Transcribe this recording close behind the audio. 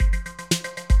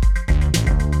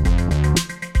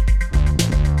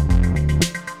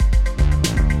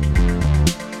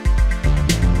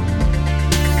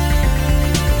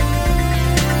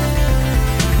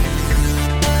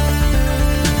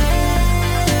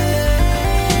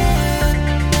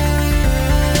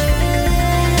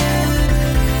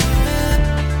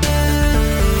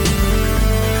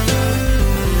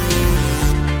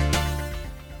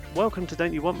to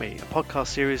Don't You Want Me, a podcast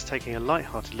series taking a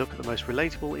light-hearted look at the most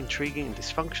relatable, intriguing and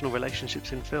dysfunctional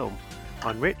relationships in film.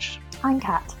 I'm Rich. I'm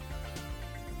Kat.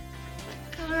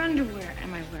 What color underwear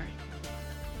am I wearing?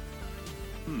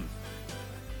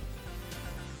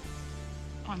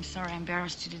 Oh, I'm sorry, I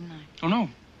embarrassed you, didn't I? Oh, no.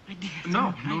 I did.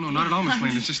 No, not at all, Miss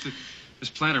Lane. It's just that this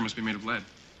platter must be made of lead.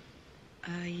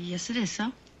 Yes it is,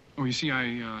 so? Oh, you see,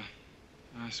 I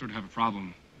sort of have a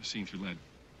problem seeing through lead.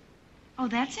 Oh,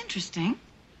 that's interesting.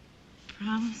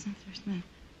 Problems and first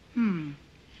name.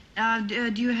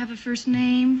 Do you have a first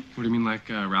name? What do you mean, like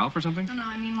Ralph or something? No,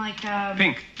 I mean like,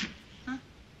 Pink. Huh?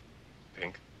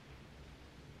 Pink.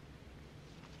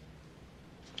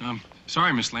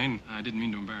 Sorry, Miss Lane. I didn't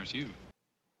mean to embarrass you.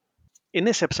 In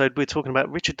this episode, we're talking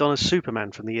about Richard Donner's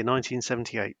Superman from the year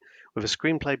 1978, with a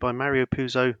screenplay by Mario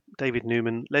Puzo, David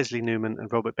Newman, Leslie Newman,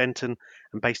 and Robert Benton,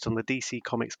 and based on the DC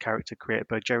Comics character created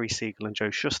by Jerry Siegel and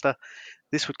Joe Shuster.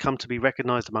 This would come to be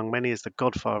recognized among many as the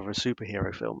godfather of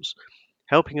superhero films.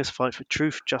 Helping us fight for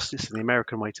truth, justice, and the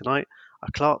American way tonight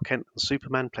are Clark Kent and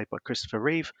Superman, played by Christopher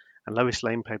Reeve, and Lois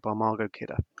Lane, played by Margot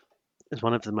Kidder. As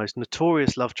one of the most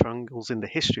notorious love triangles in the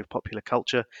history of popular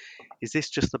culture, is this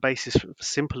just the basis for a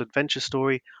simple adventure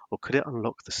story, or could it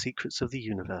unlock the secrets of the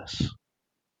universe?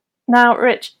 Now,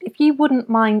 Rich, if you wouldn't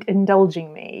mind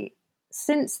indulging me,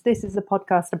 since this is a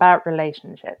podcast about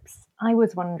relationships, I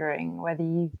was wondering whether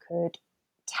you could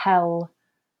tell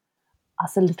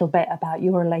us a little bit about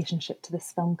your relationship to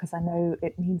this film, because I know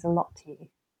it means a lot to you.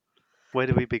 Where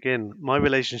do we begin? My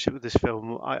relationship with this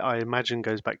film, I imagine,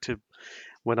 goes back to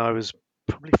when I was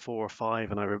probably 4 or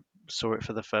 5 and I saw it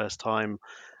for the first time.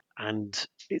 And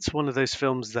it's one of those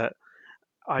films that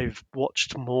I've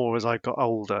watched more as I got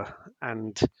older.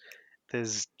 And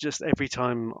there's just every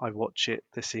time I watch it,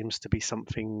 there seems to be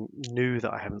something new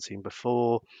that I haven't seen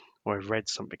before, or I've read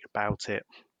something about it.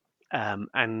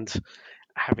 And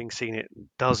having seen it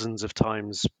dozens of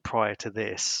times prior to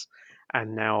this,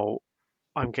 and now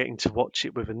I'm getting to watch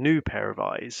it with a new pair of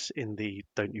eyes, in the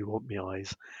Don't You Want Me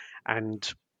eyes, and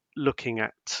looking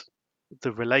at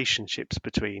the relationships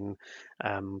between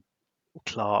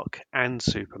Clark and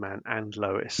Superman and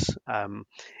Lois.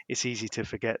 It's easy to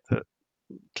forget that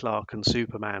Clark and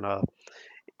Superman are,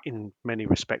 in many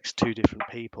respects, two different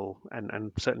people,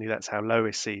 and certainly that's how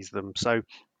Lois sees them. So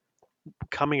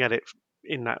coming at it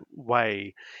in that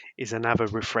way is another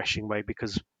refreshing way,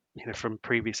 because from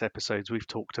previous episodes we've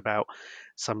talked about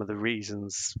some of the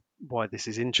reasons why this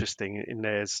is interesting, and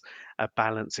there's a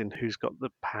balance in who's got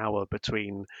the power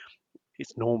between,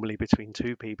 it's normally between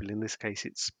two people, in this case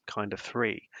it's kind of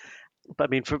three. But I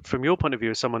mean, from your point of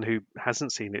view, as someone who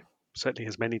hasn't seen it certainly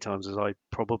as many times as I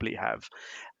probably have,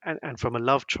 and from a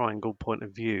love triangle point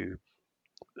of view,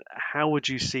 how would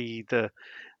you see the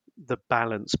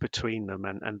balance between them,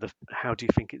 and how do you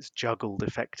think it's juggled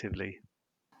effectively?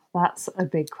 That's a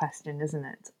big question, isn't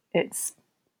it? It's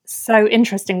so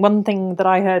interesting. One thing that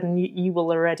I heard, and you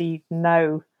will already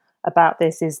know about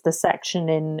this, is the section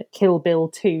in Kill Bill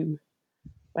 2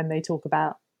 when they talk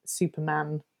about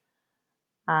Superman,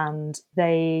 and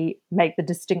they make the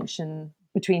distinction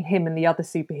between him and the other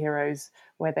superheroes,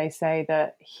 where they say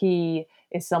that he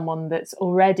is someone that's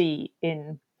already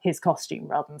in his costume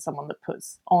rather than someone that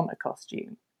puts on a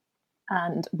costume.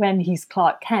 And when he's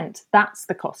Clark Kent, that's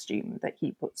the costume that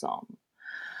he puts on,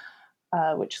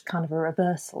 which is kind of a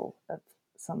reversal of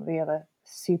some of the other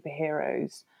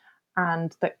superheroes.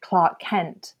 And that Clark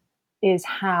Kent is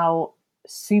how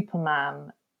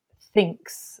Superman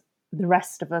thinks the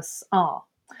rest of us are.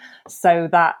 So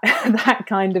that that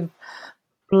kind of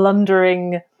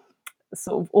blundering,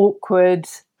 sort of awkward,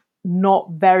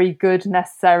 not very good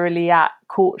necessarily at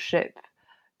courtship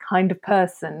kind of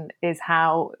person is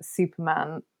how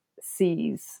Superman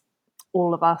sees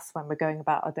all of us when we're going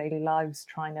about our daily lives,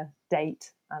 trying to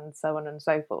date and so on and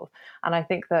so forth. And I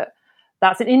think that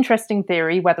that's an interesting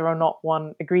theory, whether or not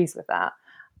one agrees with that,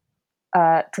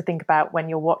 to think about when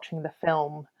you're watching the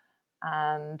film.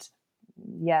 And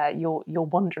yeah, you're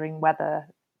wondering whether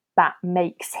that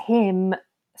makes him,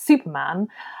 Superman,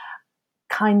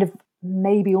 kind of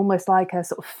maybe almost like a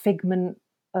sort of figment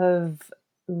of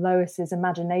Lois's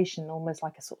imagination, almost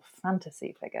like a sort of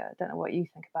fantasy figure. I don't know what you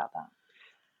think about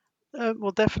that.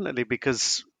 Well, definitely,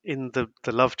 because in the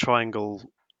love triangle,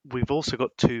 we've also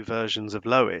got two versions of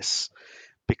Lois,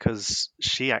 because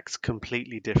she acts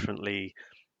completely differently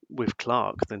with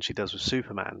Clark than she does with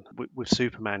Superman. With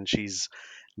Superman, she's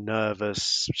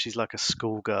nervous. She's like a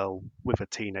schoolgirl with a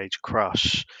teenage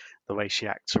crush. The way she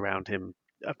acts around him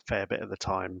a fair bit of the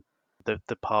time.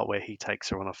 The part where he takes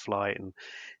her on a flight and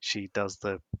she does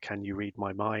the "Can you read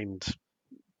my mind"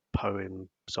 poem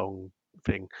song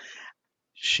thing.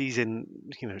 she's in,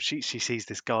 she sees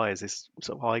this guy as this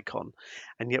sort of icon,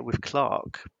 and yet with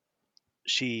Clark,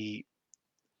 she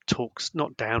talks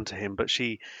not down to him, but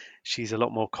she's a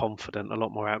lot more confident, a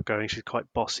lot more outgoing. She's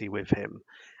quite bossy with him,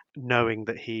 knowing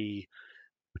that he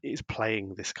is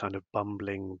playing this kind of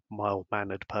bumbling,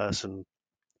 mild-mannered person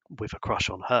with a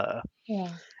crush on her,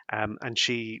 Yeah. and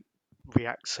she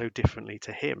reacts so differently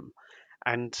to him.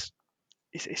 And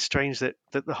it's strange that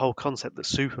the whole concept that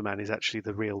Superman is actually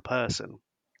the real person,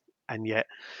 and yet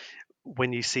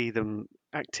when you see them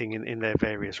acting in their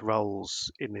various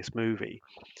roles in this movie,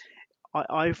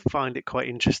 I find it quite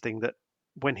interesting that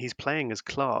when he's playing as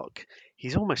Clark,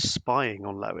 he's almost spying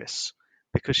on Lois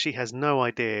because she has no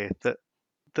idea that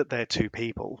they're two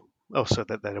people, also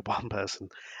that they're one person,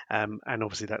 and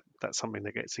obviously that's something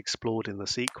that gets explored in the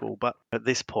sequel. But at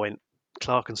this point,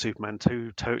 Clark and Superman,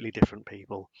 two totally different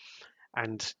people,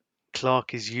 and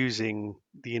Clark is using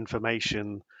the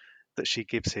information that she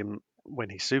gives him when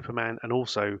he's Superman, and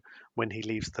also when he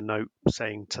leaves the note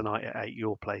saying tonight at 8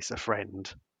 you'll place a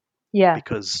friend, Yeah.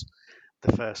 because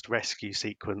the first rescue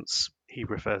sequence he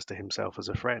refers to himself as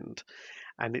a friend.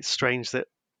 And it's strange that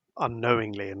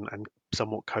unknowingly and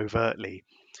somewhat covertly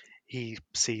he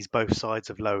sees both sides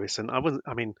of Lois. And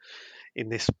I mean, in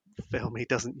this film, he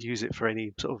doesn't use it for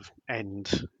any sort of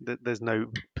end. There's no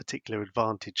particular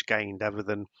advantage gained other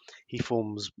than he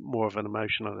forms more of an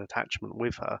emotional attachment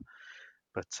with her.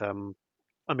 But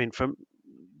I mean,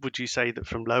 would you say that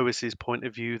from Lois's point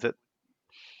of view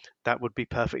that would be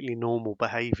perfectly normal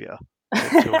behaviour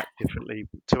to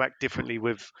act differently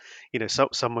with,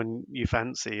 someone you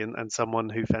fancy and someone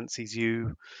who fancies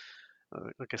you,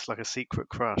 I guess like a secret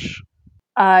crush?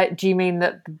 Do you mean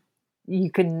that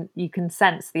you can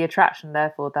sense the attraction,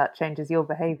 therefore that changes your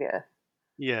behavior?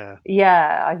 Yeah.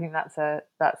 Yeah, I think that's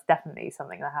definitely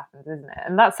something that happens, isn't it?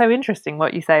 And that's so interesting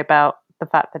what you say about the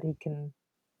fact that he can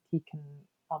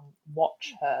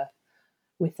watch her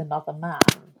with another man,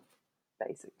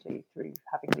 basically through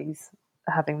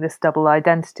having this double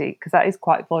identity, because that is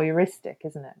quite voyeuristic,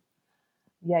 isn't it?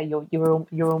 Yeah,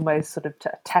 you're almost sort of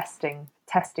testing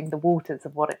the waters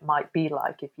of what it might be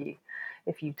like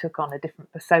if you took on a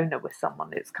different persona with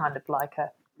someone. It's kind of like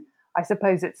I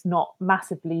suppose it's not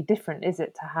massively different, is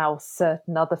it, to how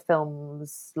certain other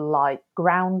films like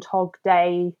Groundhog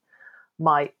Day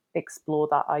might explore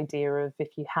that idea of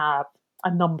if you have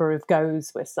a number of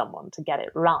goes with someone to get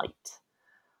it right.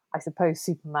 I suppose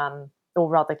Superman, or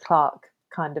rather Clark,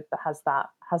 kind of has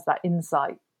that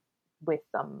insight with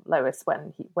Lois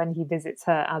when he visits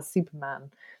her as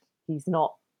Superman. He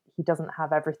doesn't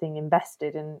have everything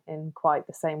invested in quite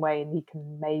the same way, and he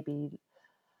can maybe,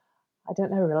 I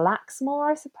don't know, relax more,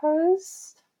 I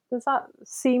suppose. Does that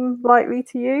seem likely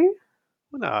to you?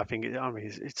 Well, no, I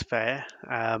mean, it's fair.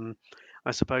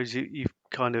 I suppose you've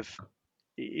kind of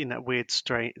in that weird,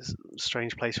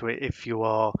 strange place where if you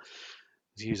are,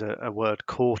 to use a word,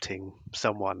 courting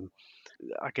someone,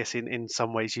 I guess in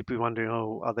some ways you'd be wondering,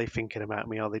 oh, are they thinking about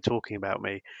me? Are they talking about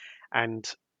me? And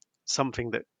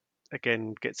something that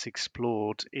again gets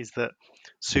explored is that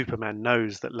Superman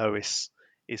knows that Lois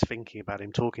is thinking about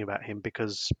him, talking about him,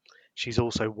 because she's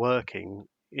also working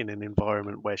in an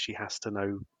environment where she has to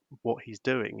know what he's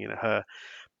doing. Her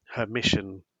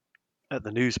mission at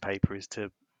the newspaper is to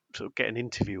sort of get an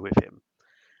interview with him.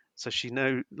 So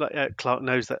Clark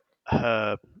knows that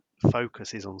her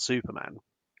focus is on Superman, and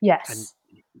Yes.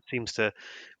 seems to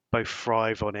both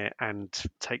thrive on it and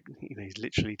he's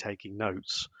literally taking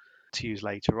notes to use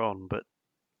later on. But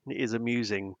it is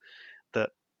amusing that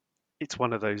it's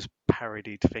one of those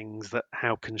parodied things that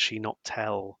how can she not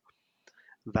tell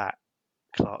that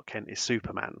Clark Kent is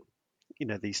Superman?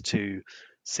 These two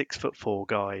 6'4"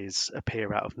 guys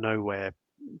appear out of nowhere,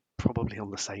 probably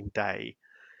on the same day,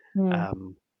 Hmm.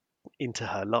 um, into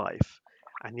her life,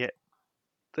 and yet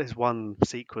there's one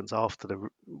sequence after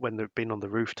when they've been on the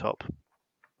rooftop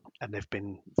and they've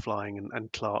been flying,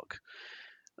 and Clark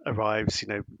arrives,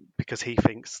 because he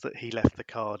thinks that he left the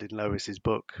card in Lois's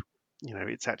book.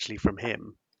 It's actually from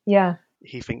him. Yeah.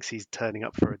 He thinks he's turning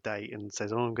up for a date and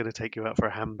says, "Oh, I'm going to take you out for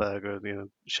a hamburger,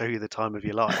 show you the time of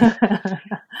your life."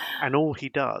 And all he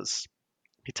does,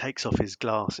 he takes off his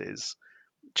glasses,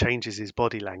 changes his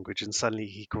body language, and suddenly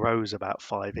he grows about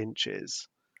 5 inches.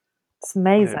 It's You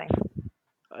know, amazing.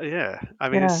 yeah. I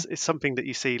mean, Yeah. it's something that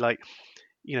you see, like,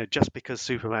 just because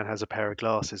Superman has a pair of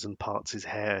glasses and parts his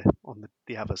hair on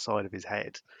the other side of his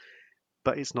head,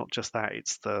 but it's not just that.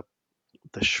 It's the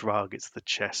shrug, it's the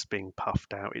chest being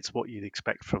puffed out. It's what you'd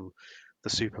expect from the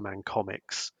Superman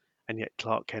comics, and yet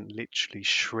Clark Kent literally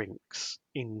shrinks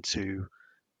into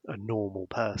a normal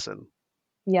person.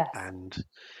 Yes. And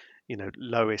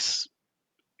Lois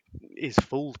is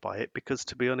fooled by it because,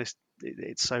 to be honest,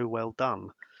 it's so well done.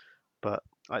 But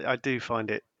I do find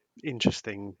it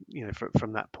interesting,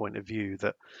 from that point of view,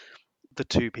 that the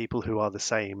two people who are the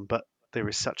same, but there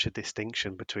is such a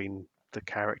distinction between the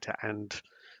character and,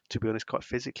 to be honest, quite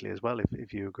physically as well,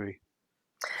 if you agree.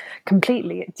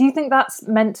 Completely. Do you think that's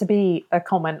meant to be a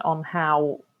comment on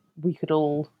how we could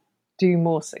all do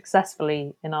more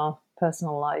successfully in our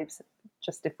personal lives?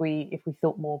 Just if we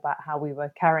thought more about how we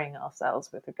were carrying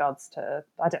ourselves with regards to,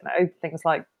 I don't know, things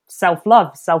like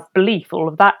self-love, self-belief, all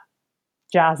of that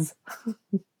jazz.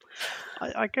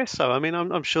 I guess so. I mean,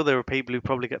 I'm sure there are people who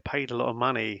probably get paid a lot of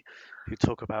money who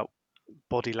talk about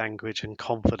body language and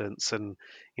confidence and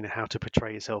how to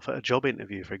portray yourself at a job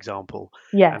interview, for example.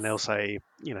 Yes. And they'll say,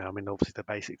 I mean, obviously the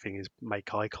basic thing is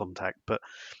make eye contact, but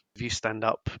if you stand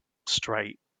up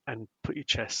straight and put your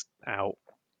chest out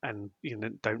and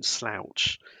don't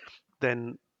slouch,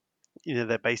 then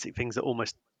they're basic things that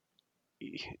almost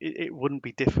it wouldn't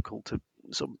be difficult to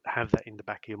sort of have that in the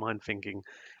back of your mind, thinking,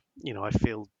 I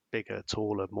feel bigger,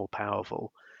 taller, more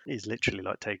powerful. Is literally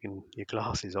like taking your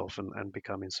glasses off and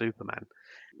becoming Superman.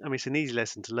 I mean, it's an easy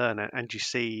lesson to learn, and you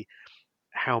see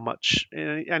how much,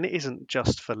 and it isn't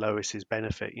just for Lois's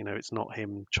benefit. It's not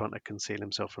him trying to conceal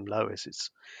himself from Lois.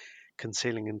 It's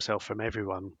concealing himself from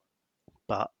everyone,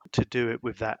 but to do it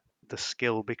with the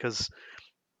skill, because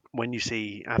when you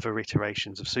see other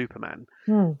iterations of Superman,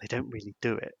 they don't really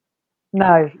do it.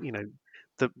 No.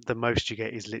 The most you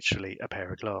get is literally a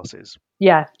pair of glasses.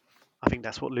 Yeah. I think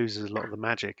that's what loses a lot of the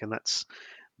magic, and that's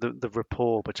the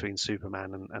rapport between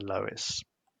Superman and Lois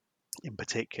in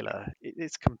particular.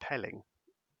 It's compelling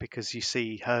because you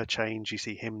see her change, you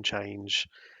see him change,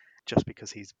 just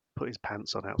because he's put his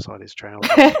pants on outside his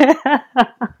trousers.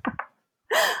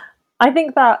 I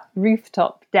think that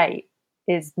rooftop date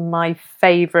is my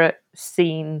favourite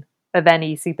scene of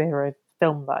any superhero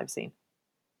film that I've seen.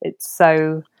 It's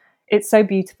so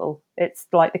beautiful. It's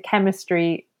like the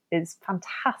chemistry is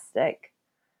fantastic,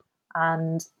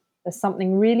 and there's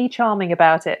something really charming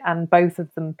about it, and both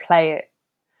of them play it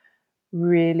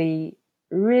really,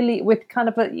 really with kind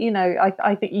of a,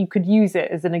 I think you could use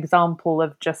it as an example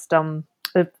of just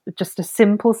a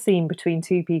simple scene between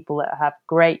two people that have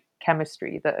great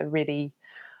chemistry, that are really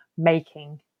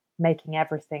making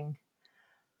everything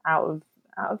out of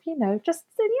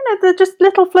they're just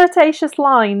little flirtatious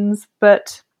lines,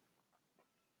 but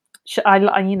I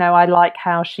like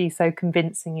how she's so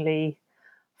convincingly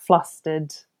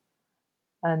flustered,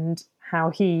 and how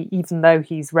he, even though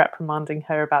he's reprimanding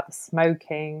her about the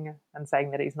smoking and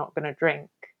saying that he's not going to drink,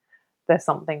 there's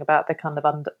something about the kind of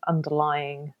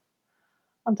underlying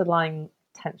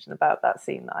tension about that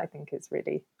scene that I think is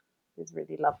really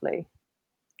lovely.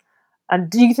 And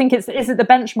do you think is it the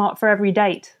benchmark for every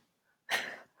date?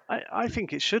 I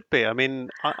think it should be. I mean,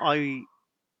 I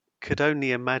could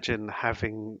only imagine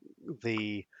having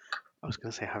I was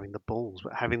going to say having the balls,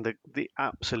 but having the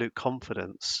absolute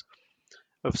confidence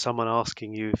of someone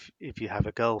asking you if you have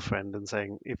a girlfriend and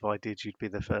saying, if I did, you'd be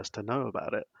the first to know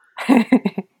about it.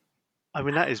 I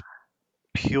mean, that is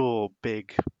pure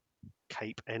big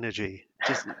cape energy.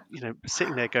 Just,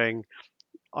 sitting there going,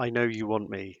 I know you want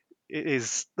me. It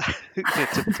is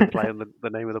to play on the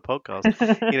name of the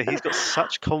podcast. He's got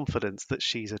such confidence that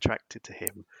she's attracted to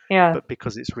him. Yeah. But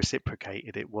because it's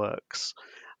reciprocated, it works.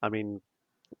 I mean,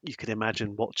 you could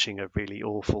imagine watching a really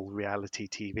awful reality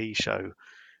TV show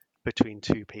between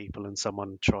two people and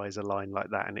someone tries a line like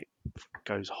that and it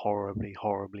goes horribly,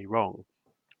 horribly wrong.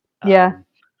 Yeah.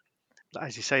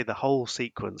 As you say, the whole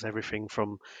sequence, everything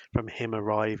from him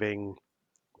arriving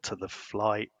to the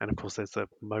flight, and of course there's the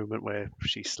moment where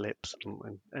she slips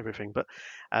and everything, but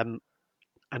and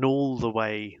all the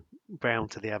way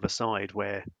round to the other side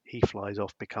where he flies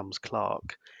off, becomes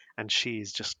Clark, and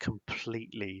she's just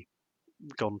completely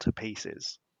gone to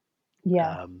pieces.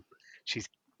 Yeah. She's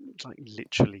like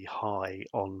literally high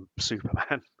on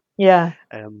Superman. Yeah.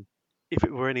 If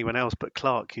it were anyone else but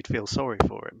Clark, you'd feel sorry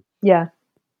for him. Yeah.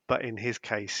 But in his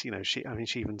case, she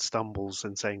even stumbles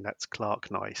and saying that's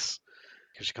Clark nice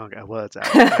because she can't get her words out.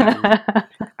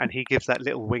 And he gives that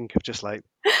little wink of just like,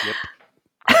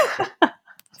 yep,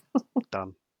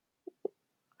 done.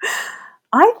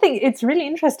 I think it's really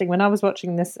interesting when I was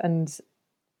watching this, and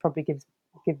probably gives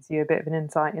you a bit of an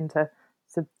insight into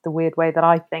the weird way that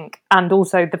I think, and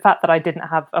also the fact that I didn't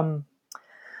have the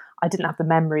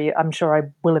memory. I'm sure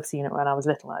I will have seen it when I was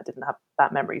little. I didn't have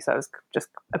that memory, so I was just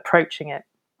approaching it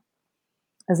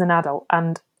as an adult.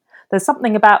 And there's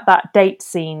something about that date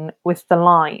scene with the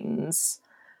lines.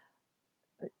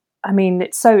 I mean,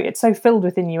 it's so filled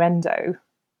with innuendo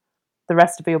the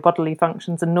rest of your bodily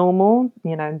functions are normal.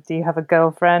 You know, do you have a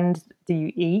girlfriend? Do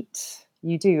you eat?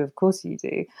 You do, of course you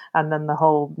do. And then the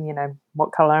whole, you know,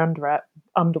 what color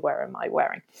underwear am I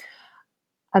wearing?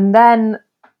 And then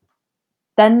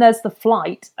there's the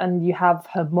flight, and you have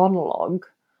her monologue.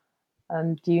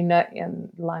 And do you know,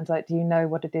 and lines like, do you know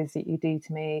what it is that you do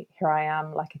to me? Here I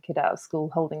am, like a kid out of school,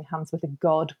 holding hands with a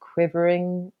god,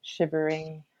 quivering,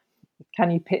 shivering.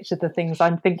 Can you picture the things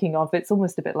I'm thinking of? It's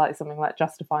almost a bit like something like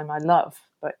Justify My Love,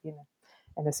 but, you know,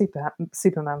 in a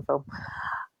Superman film.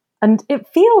 And it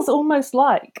feels almost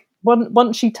like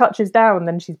once she touches down,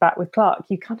 then she's back with Clark.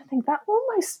 You kind of think that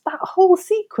whole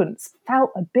sequence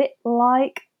felt a bit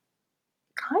like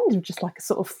kind of just like a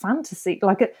sort of fantasy,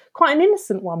 like quite an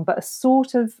innocent one, but a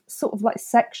sort of like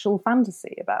sexual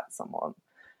fantasy about someone.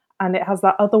 And it has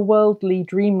that otherworldly,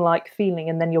 dreamlike feeling,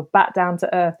 and then you're back down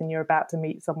to earth and you're about to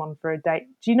meet someone for a date.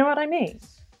 Do you know what I mean?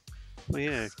 Well,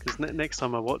 yeah, because next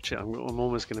time I watch it, I'm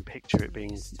almost going to picture it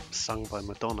being sung by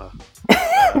Madonna.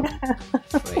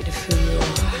 Afraid of who you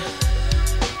are.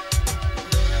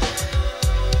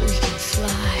 We can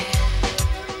fly.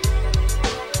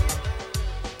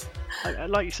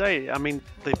 Like you say, I mean,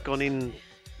 they've gone in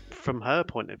from her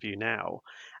point of view now,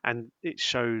 and it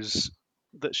shows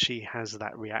that she has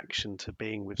that reaction to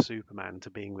being with Superman, to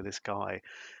being with this guy.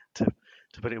 To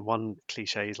put it in one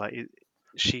cliche, is like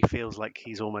she feels like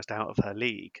he's almost out of her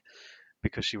league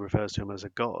because she refers to him as a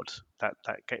god. That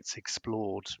gets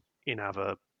explored in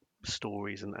other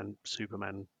stories and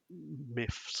Superman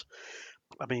myths.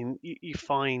 I mean, you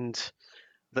find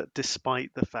that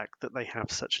despite the fact that they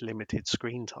have such limited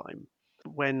screen time,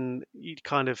 when you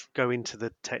kind of go into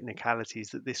the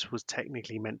technicalities, that this was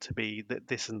technically meant to be, that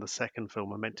this and the second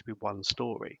film are meant to be one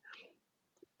story,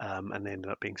 and they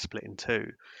ended up being split in two.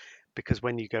 Because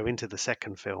when you go into the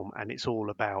second film and it's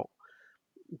all about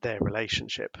their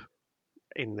relationship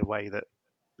in the way that,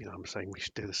 you know, I'm saying we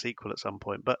should do the sequel at some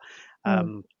point, but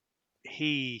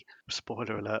he,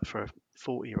 spoiler alert for a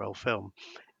 40-year-old film,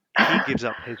 he gives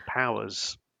up his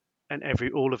powers and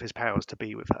all of his powers to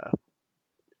be with her,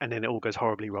 and then it all goes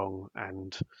horribly wrong,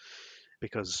 and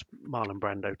because Marlon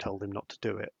Brando told him not to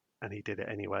do it, and he did it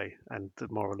anyway. And the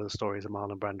moral of the story is that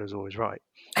Marlon Brando's always right.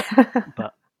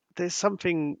 But there's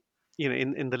something, you know,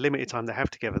 in the limited time they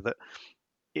have together, that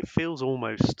it feels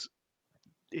almost,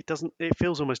 it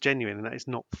feels almost genuine, and that it's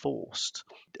not forced.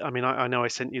 I mean, I know I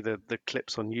sent you the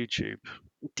clips on YouTube.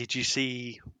 Did you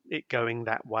see it going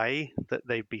that way, that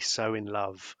they'd be so in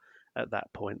love at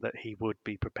that point that he would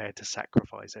be prepared to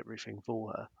sacrifice everything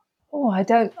for her? Oh, I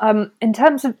don't. In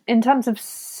terms of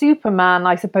Superman,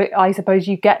 I suppose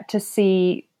you get to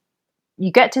see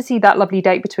that lovely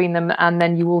date between them, and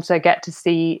then you also get to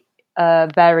see a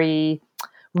very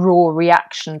raw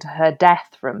reaction to her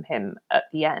death from him at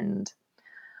the end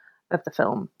of the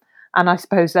film. And I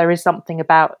suppose there is something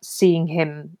about seeing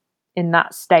him in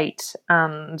that state,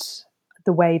 and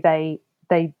the way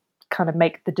they kind of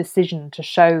make the decision to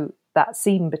show that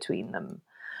scene between them,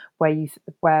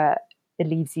 where it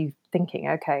leaves you thinking,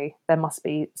 okay, there must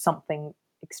be something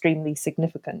extremely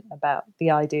significant about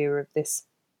the idea of this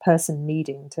person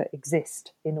needing to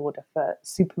exist in order for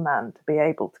Superman to be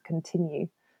able to continue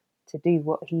to do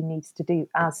what he needs to do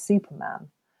as Superman.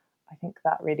 I think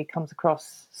that really comes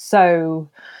across. So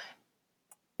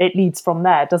it leads from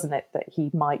there, doesn't it, that he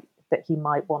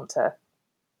might want to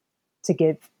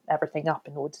give everything up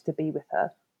in order to be with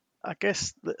her. I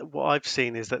guess what I've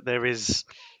seen is that there is,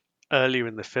 earlier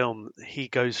in the film, he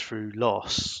goes through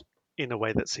loss in a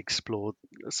way that's explored,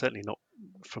 certainly not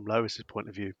from Lois's point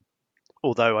of view.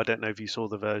 Although I don't know if you saw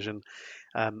the version,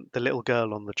 the little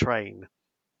girl on the train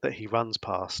that he runs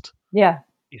past, Yeah,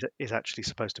 is actually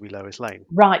supposed to be Lois Lane.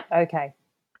 right. Okay.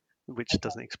 Which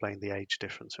doesn't explain the age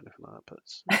difference or anything like that, but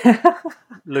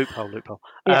it's loophole.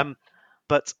 Yeah.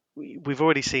 But we've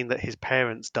already seen that his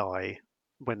parents die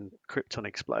when Krypton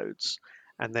explodes,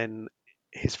 and then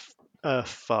his Earth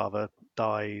father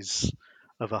dies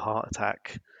of a heart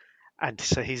attack, and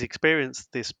so he's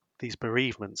experienced these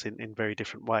bereavements in very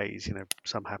different ways. You know,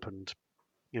 some happened,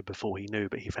 you know, before he knew,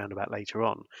 but he found about later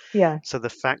on. Yeah. So the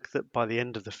fact that by the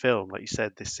end of the film, like you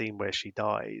said, this scene where she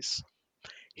dies,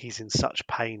 he's in such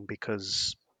pain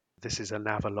because this is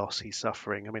another loss he's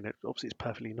suffering. I mean, obviously it's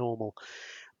perfectly normal,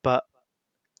 but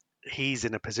he's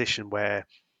in a position where,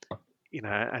 you know,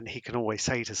 and he can always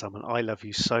say to someone, I love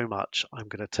you so much, I'm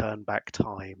going to turn back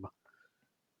time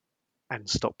and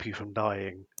stop you from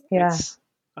dying. Yeah.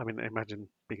 I mean, imagine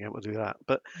being able to do that,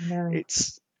 but No.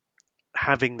 it's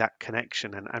having that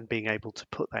connection and being able to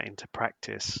put that into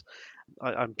practice.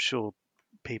 I'm sure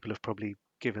people have probably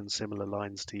given similar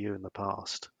lines to you in the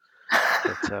past.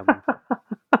 But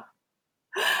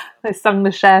They sung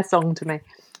the Cher song to me.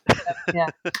 Yeah.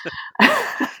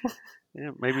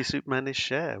 Yeah, maybe Superman is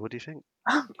Cher. What do you think?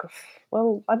 Oh, gosh.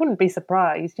 Well, I wouldn't be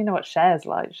surprised. You know what Cher's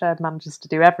like. Cher manages to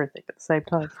do everything at the same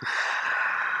time.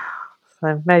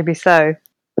 So maybe so.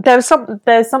 There's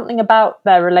something about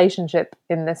their relationship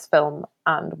in this film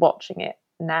and watching it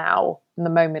now, in the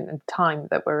moment in time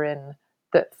that we're in,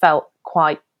 that felt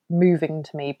quite moving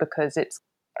to me, because it's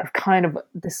a kind of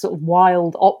this sort of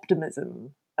wild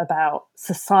optimism about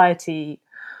society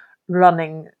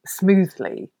running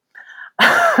smoothly.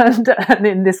 and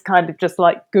in this kind of just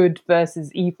like good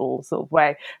versus evil sort of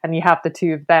way, and you have the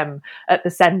two of them at the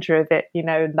center of it, you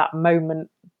know, in that moment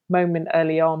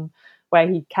early on where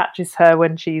he catches her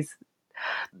when she's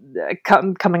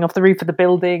coming off the roof of the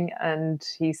building, and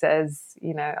he says,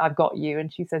 you know, I've got you,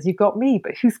 and she says, you've got me,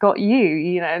 but who's got you?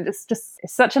 You know, and it's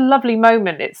such a lovely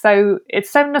moment. It's so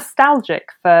nostalgic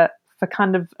for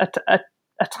kind of a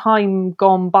time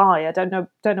gone by. I don't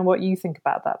know what you think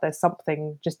about that. There's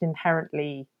something just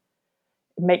inherently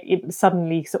it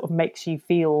suddenly sort of makes you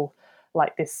feel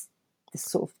like this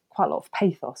sort of quite a lot of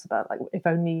pathos about, like, if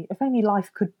only life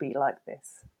could be like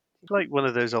this. Like one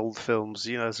of those old films,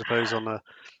 you know, I suppose on the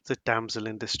damsel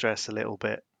in distress a little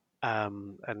bit,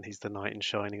 and he's the knight in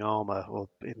shining armor, or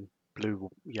in blue,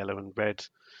 yellow, and red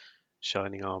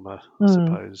shining armor, I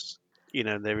suppose. You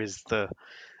know, there is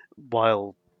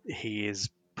while he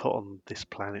is put on this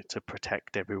planet to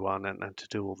protect everyone and to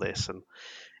do all this, and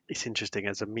it's interesting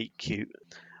as a meet cute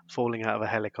falling out of a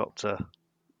helicopter,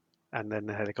 and then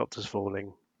the helicopter's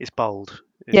falling. It's bold.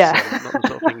 It's not the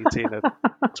sort of thing you'd see in a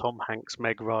Tom Hanks,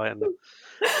 Meg Ryan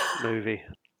movie.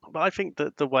 But I think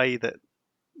that the way that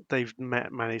they've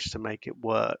managed to make it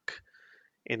work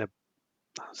in I'm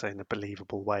saying a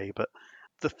believable way, but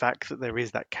the fact that there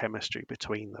is that chemistry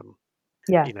between them.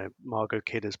 Yeah. You know, Margot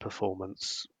Kidder's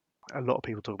performance. A lot of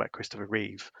people talk about Christopher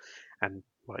Reeve, and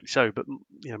rightly so, but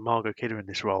you know, Margot Kidder in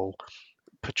this role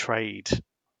portrayed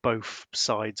both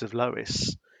sides of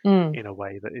Lois in a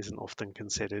way that isn't often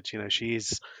considered. You know, she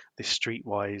is this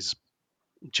streetwise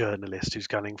journalist who's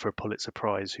gunning for a Pulitzer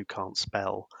Prize who can't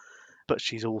spell, but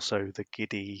she's also the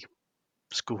giddy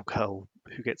schoolgirl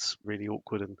who gets really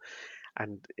awkward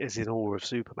and is in awe of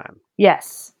Superman.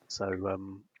 Yes. So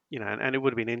you know, and it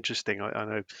would have been interesting. I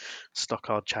know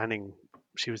Stockard Channing,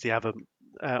 she was the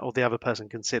other person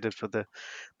considered for the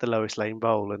Lois Lane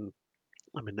role, and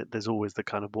I mean, there's always the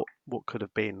kind of what could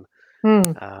have been.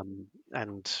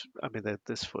 And I mean,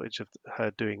 there's footage of her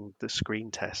doing the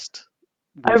screen test.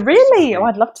 Oh, really? Oh,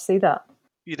 I'd love to see that.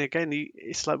 You know, again,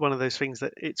 it's like one of those things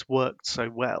that it's worked so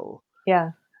well.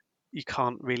 Yeah. You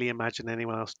can't really imagine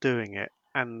anyone else doing it.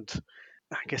 And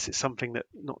I guess it's something that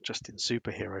not just in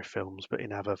superhero films, but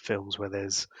in other films where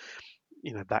there's,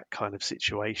 you know, that kind of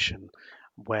situation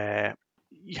where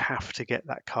you have to get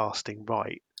that casting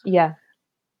right. Yeah.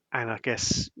 And I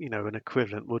guess, you know, an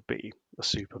equivalent would be a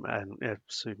Spider-Man,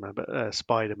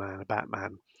 a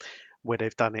Batman, where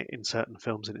they've done it in certain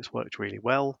films and it's worked really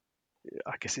well.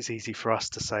 I guess it's easy for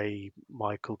us to say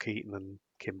Michael Keaton and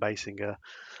Kim Basinger,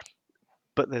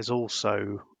 but there's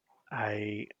also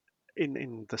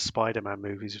in the Spider-Man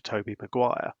movies with Tobey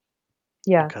Maguire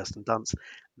and Kirsten Dunst,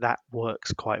 that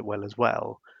works quite well as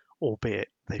well, albeit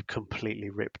they've completely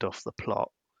ripped off the plot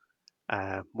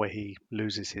where he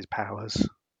loses his powers.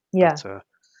 Yeah. But,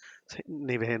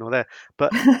 neither here nor there.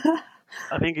 But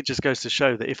I think it just goes to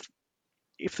show that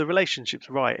if the relationship's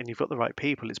right and you've got the right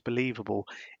people, it's believable,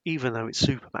 even though it's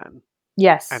Superman.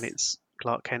 Yes. And it's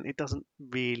Clark Kent. It doesn't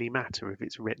really matter if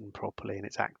it's written properly and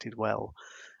it's acted well.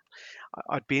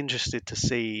 I'd be interested to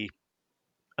see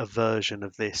a version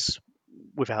of this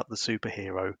without the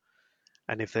superhero,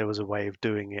 and if there was a way of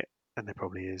doing it, and there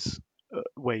probably is,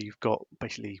 where you've got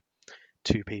basically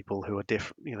two people who are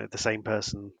different, you know, the same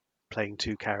person playing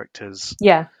two characters.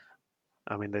 Yeah.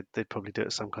 I mean, they'd probably do it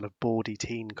as some kind of bawdy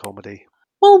teen comedy.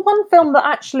 Well, one film that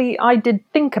actually I did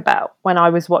think about when I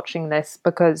was watching this,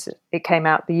 because it came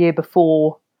out the year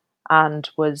before and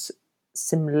was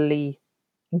similarly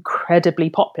incredibly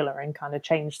popular and kind of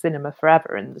changed cinema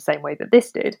forever in the same way that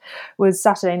this did, was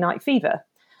Saturday Night Fever.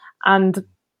 And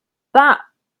that,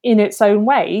 in its own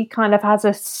way, kind of has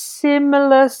a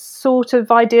similar sort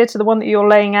of idea to the one that you're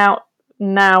laying out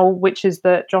now, which is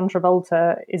that John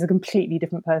Travolta is a completely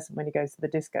different person when he goes to the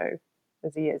disco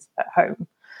as he is at home.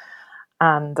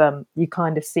 And you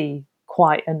kind of see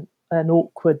quite an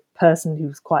awkward person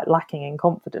who's quite lacking in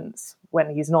confidence when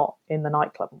he's not in the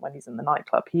nightclub. And when he's in the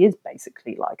nightclub, he is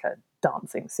basically like a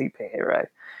dancing superhero.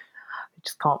 He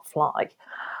just can't fly.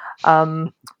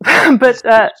 But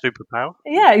superpower.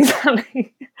 Yeah,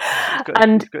 exactly. He's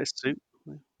got his suit.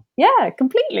 Yeah,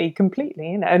 completely.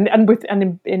 You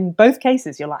know, in both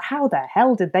cases, you're like, how the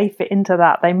hell did they fit into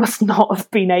that? They must not have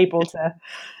been able to.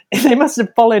 They must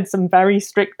have followed some very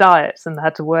strict diets and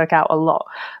had to work out a lot.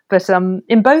 But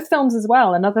in both films as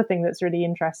well, another thing that's really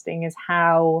interesting is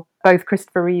how both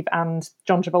Christopher Reeve and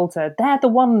John Travolta, they're the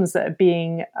ones that are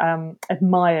being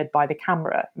admired by the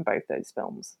camera in both those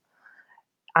films.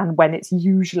 And when it's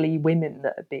usually women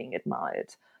that are being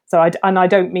admired. So I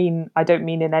don't mean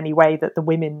in any way that the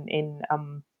women in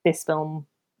this film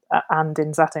and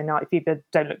in Saturday Night Fever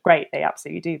don't look great. They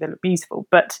absolutely do. They look beautiful.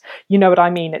 But you know what I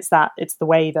mean? It's the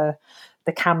way the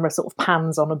camera sort of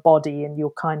pans on a body, and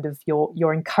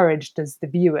you're encouraged as the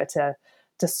viewer to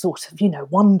sort of, you know,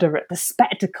 wonder at the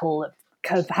spectacle of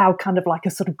how kind of like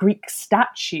a sort of Greek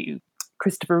statue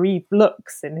Christopher Reeve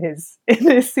looks in his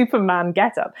Superman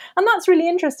getup. And that's really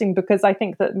interesting, because I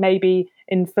think that maybe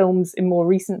in films in more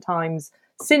recent times,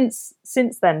 since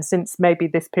maybe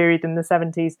this period in the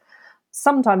 70s,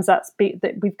 sometimes that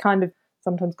we've kind of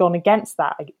sometimes gone against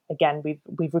that. Again,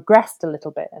 we've regressed a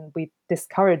little bit, and we've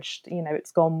discouraged, you know,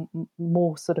 it's gone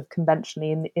more sort of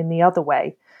conventionally in the other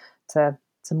way to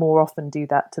more often do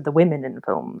that to the women in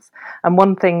films. And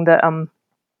one thing that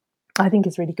I think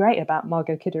is really great about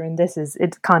Margot Kidder in this is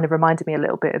it kind of reminded me a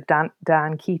little bit of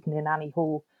Diane Keaton in Annie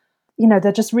Hall. You know,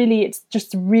 it's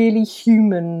just a really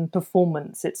human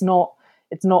performance. It's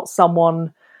not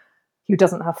someone who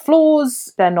doesn't have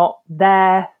flaws. They're not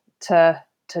there to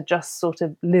just sort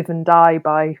of live and die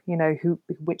by, you know,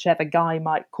 whichever guy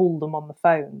might call them on the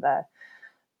phone.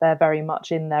 They're very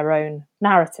much in their own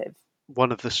narrative.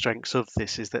 One of the strengths of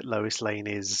this is that Lois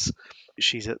Lane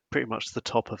she's at pretty much the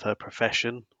top of her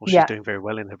profession, or she's doing very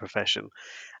well in her profession,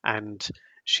 and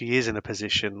she is in a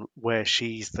position where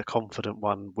she's the confident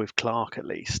one with Clark, at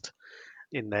least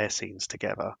in their scenes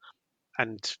together.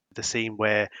 And the scene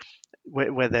where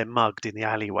they're mugged in the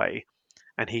alleyway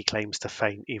and he claims to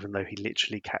faint even though he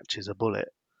literally catches a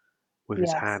bullet with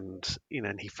his hand, you know,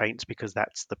 and he faints because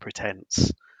that's the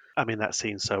pretense. I mean, that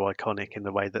scene's so iconic in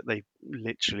the way that they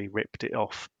literally ripped it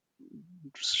off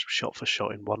shot for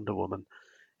shot in Wonder Woman,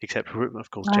 except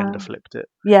of course gender flipped it.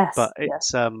 Yes. But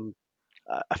it's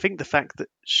I think the fact that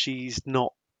she's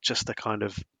not just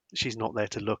she's not there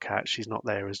to look at, she's not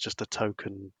there as just a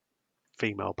token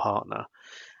female partner.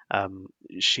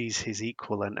 She's his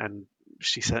equal, and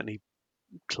she certainly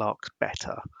Clark's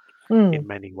better in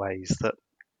many ways. That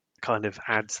kind of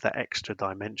adds that extra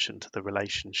dimension to the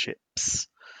relationships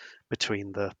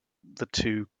between the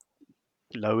two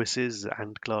Loises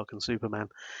and Clark and Superman,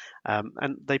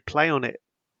 and they play on it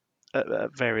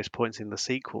at various points in the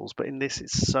sequels, but in this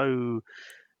it's so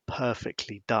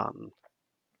perfectly done,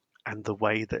 and the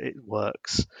way that it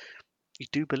works, you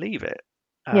do believe it.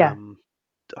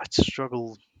 I'd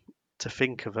struggle to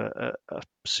think of a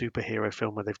superhero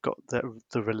film where they've got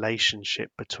the relationship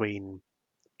between,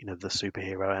 you know, the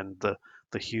superhero and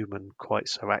the human quite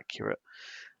so accurate.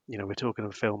 You know, we're talking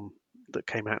of a film that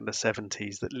came out in the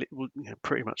 70s that, you know,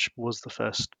 pretty much was the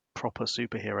first proper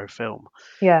superhero film.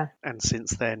 Yeah. And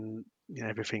since then, you know,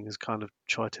 everything has kind of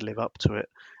tried to live up to it.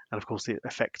 And of course, the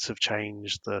effects have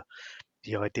changed, the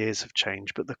ideas have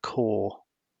changed, but the core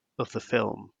of the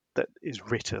film that is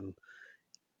written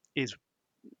is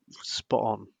spot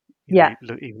on. You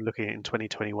know, even looking at it in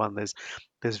 2021,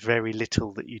 there's very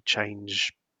little that you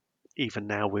change, even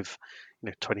now with, you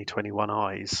know, 2021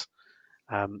 eyes.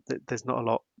 There's not a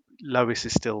lot. Lois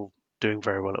is still doing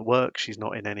very well at work. She's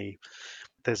not in any.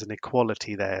 There's an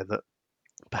equality there that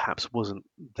perhaps wasn't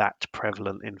that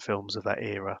prevalent in films of that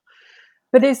era.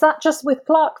 But is that just with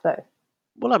Clark, though?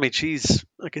 Well, I mean,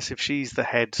 I guess if she's the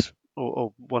head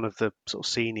or one of the sort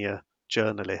of senior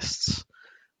journalists,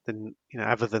 then, you know,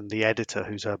 other than the editor,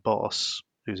 who's her boss,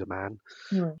 who's a man,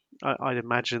 I'd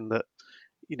imagine that,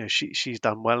 you know, she's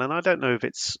done well. And I don't know if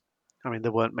it's. I mean,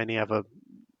 there weren't many other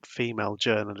female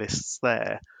journalists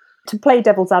there. To play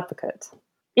devil's advocate,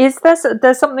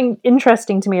 there's something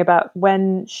interesting to me about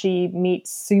when she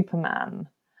meets Superman.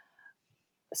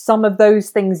 Some of those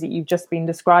things that you've just been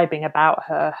describing about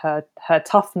her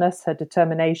toughness, her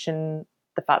determination,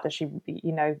 the fact that she,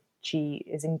 you know, she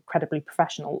is incredibly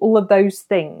professional, all of those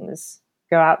things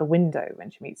go out the window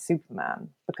when she meets Superman,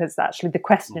 because actually the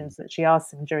questions that she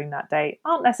asks him during that day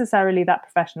aren't necessarily that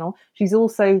professional. She's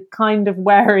also kind of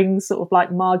wearing sort of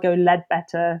like Margot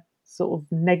Ledbetter sort of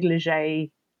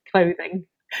negligee clothing.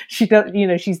 She does, you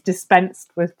know, she's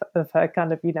dispensed of her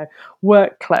kind of, you know,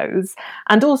 work clothes.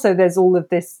 And also there's all of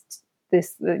this,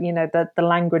 you know, the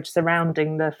language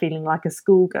surrounding the feeling like a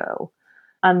schoolgirl.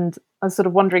 And I was sort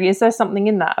of wondering, is there something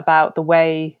in that about the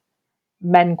way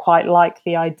men quite like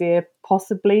the idea,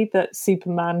 possibly, that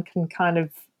Superman can kind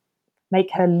of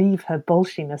make her leave her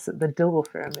bolshiness at the door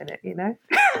for a minute, you know?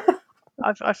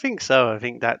 I think so. I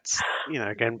think that's,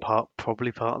 again,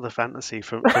 probably part of the fantasy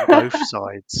from both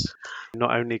sides.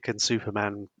 Not only can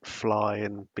Superman fly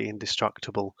and be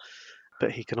indestructible,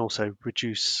 but he can also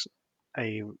reduce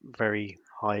a very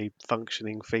high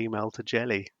functioning female to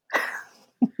jelly.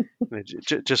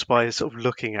 Just by sort of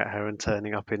looking at her and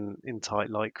turning up in tight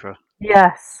lycra.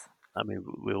 Yes. I mean,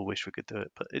 we all wish we could do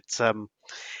it, but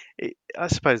I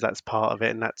suppose that's part of it,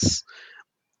 and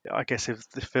I guess if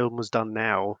the film was done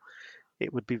now,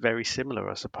 it would be very similar,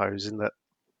 I suppose, in that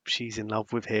she's in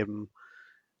love with him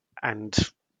and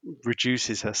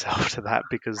reduces herself to that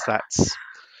because that's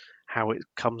how it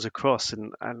comes across.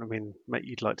 And I mean,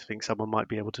 you'd like to think someone might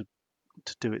be able to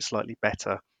do it slightly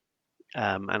better.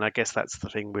 And I guess that's the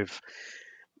thing with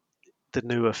the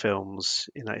newer films.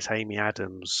 It's Amy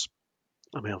Adams.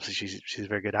 I mean, obviously she's a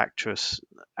very good actress,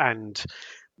 and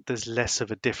there's less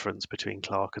of a difference between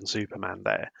Clark and Superman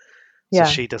there. So Yeah.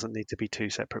 she doesn't need to be two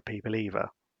separate people either.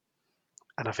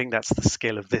 And I think that's the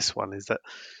skill of this one, is that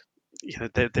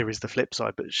there is the flip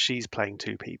side, but she's playing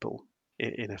two people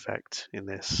in effect in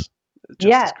this, just as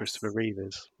Yes. Christopher Reeve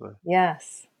is. So.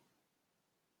 Yes.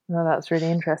 No, that's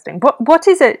really interesting. What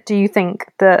is it, do you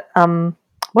think, that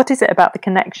what is it about the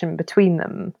connection between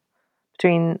them,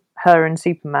 between her and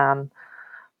Superman,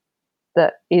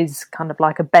 that is kind of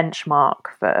like a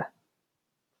benchmark for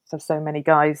so many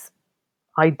guys'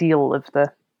 ideal of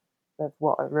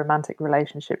what a romantic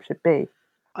relationship should be?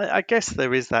 I guess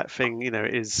there is that thing,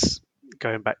 is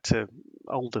going back to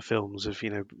older films of,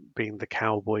 being the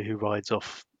cowboy who rides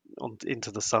off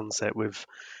into the sunset with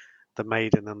the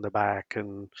maiden on the back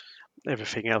and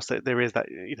everything else. That there is that,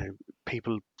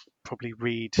 people probably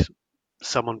read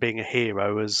someone being a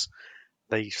hero as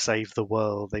they save the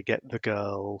world, they get the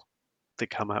girl, they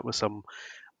come out with some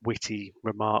witty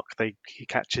remark, he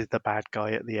catches the bad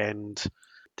guy at the end,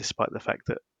 despite the fact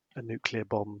that a nuclear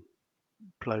bomb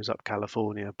blows up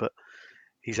California, but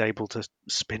he's able to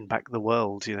spin back the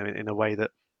world, in a way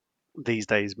that these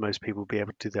days most people will be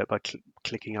able to do that by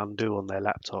clicking undo on their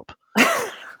laptop.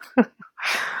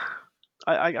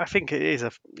 I think it is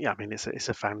it's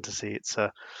a fantasy. It's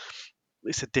a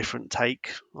different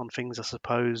take on things, I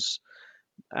suppose,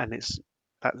 and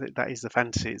that is the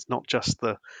fantasy. It's not just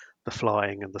the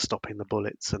flying and the stopping the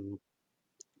bullets and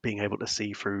being able to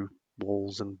see through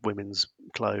walls and women's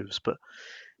clothes, but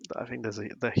I think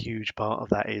the huge part of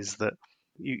that is that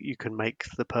you can make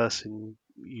the person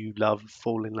you love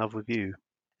fall in love with you.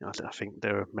 I think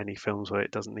there are many films where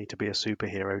it doesn't need to be a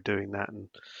superhero doing that, and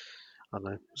I don't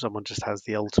know, someone just has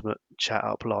the ultimate chat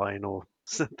up line, or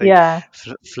they Yeah.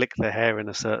 flick their hair in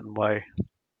a certain way.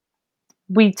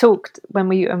 We talked, when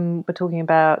we were talking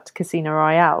about Casino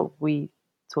Royale, we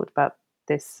talked about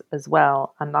this as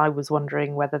well, and I was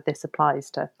wondering whether this applies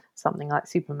to something like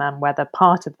Superman, whether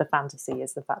part of the fantasy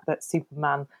is the fact that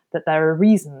Superman, that there are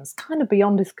reasons kind of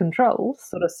beyond his control,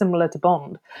 sort of similar to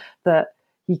Bond, that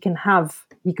he can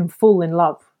fall in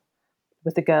love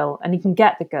with the girl and he can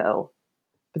get the girl,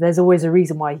 but there's always a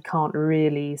reason why he can't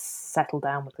really settle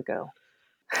down with the girl.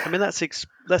 I mean, that's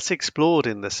explored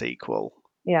in the sequel.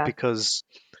 Yeah. Because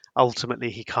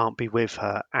ultimately he can't be with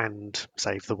her and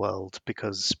save the world,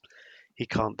 because he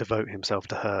can't devote himself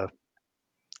to her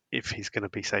if he's going to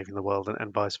be saving the world,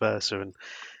 and vice versa. And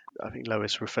I think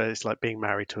Lois refers like being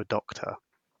married to a doctor.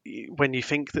 When you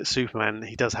think that Superman,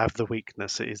 he does have the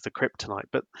weakness, it is the kryptonite,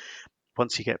 but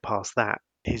once you get past that,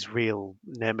 his real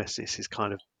nemesis is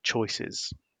kind of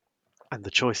choices, and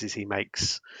the choices he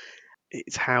makes,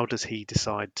 it's how does he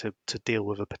decide to deal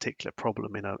with a particular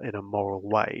problem in a moral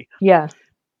way. Yeah.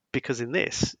 Because in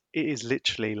this, it is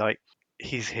literally like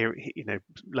he's here,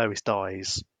 Lois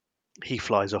dies, he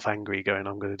flies off angry going,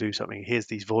 I'm going to do something. He hears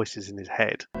these voices in his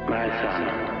head. My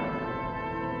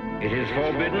son, it is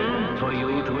forbidden for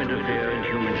you to interfere in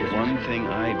human business. One thing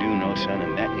I do know, son,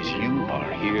 and that is you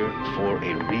are here for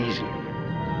a reason.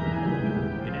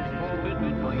 It is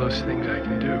forbidden. All those things I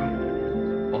can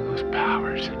do, all those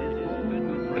powers,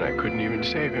 and I couldn't even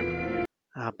save him.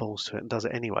 Balls to it and does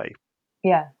it anyway.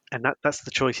 Yeah. And that's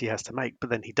the choice he has to make, but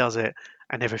then he does it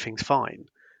and everything's fine.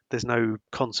 There's no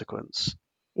consequence.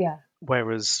 Yeah.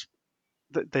 Whereas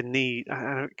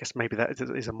I guess maybe that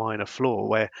is a minor flaw,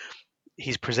 where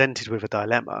he's presented with a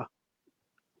dilemma.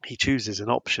 He chooses an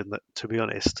option that, to be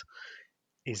honest,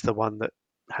 is the one that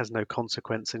has no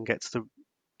consequence and gets the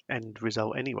end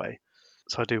result anyway.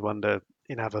 So I do wonder,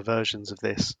 in other versions of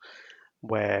this,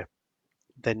 where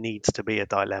there needs to be a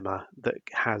dilemma that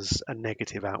has a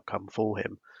negative outcome for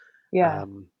him. Yeah.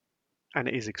 And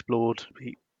it is explored.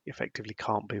 He effectively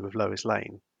can't be with Lois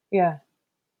Lane. Yeah.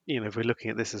 If we're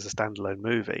looking at this as a standalone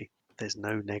movie, there's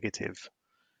no negative.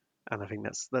 And I think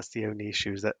that's the only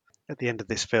issue, is that at the end of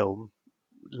this film,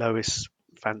 Lois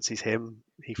fancies him,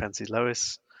 he fancies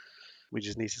Lois. We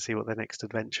just need to see what their next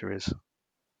adventure is.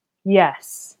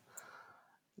 Yes.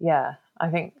 Yeah, I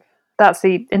think that's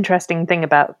the interesting thing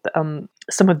about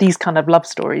some of these kind of love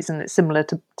stories, and it's similar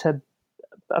to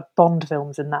Bond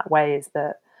films in that way, is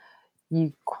that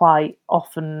you quite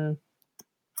often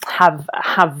have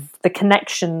the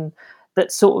connection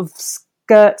that sort of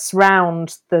skirts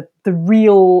round the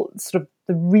real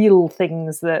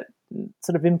things that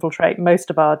sort of infiltrate most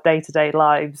of our day-to-day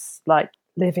lives, like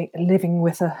living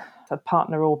with a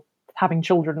partner, or having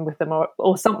children with them,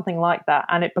 or something like that,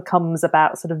 and it becomes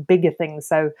about sort of bigger things.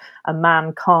 So a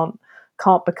man can't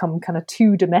become kind of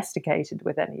too domesticated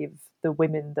with any of the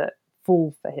women that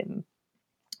fall for him,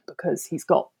 because he's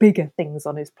got bigger things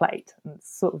on his plate. And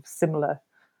it's sort of similar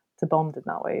to Bond in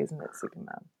that way, isn't it,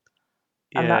 Superman?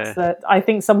 And that's I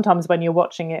think sometimes when you're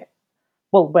watching it,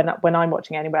 well, when I'm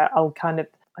watching it anyway, I'll kind of,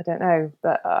 I don't know,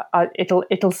 but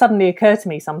it'll suddenly occur to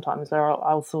me sometimes where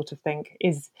I'll sort of think,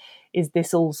 is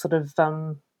this all sort of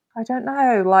I don't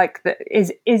know, like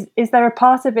is there a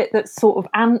part of it that's sort of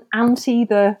anti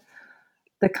the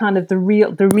kind of the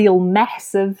real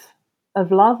mess of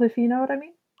love, if you know what I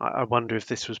mean? I wonder if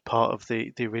this was part of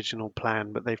the original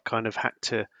plan, but they've kind of had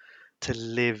to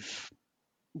live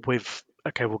with,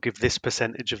 okay, we'll give this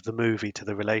percentage of the movie to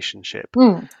the relationship.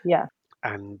 Yeah.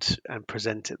 And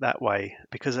present it that way,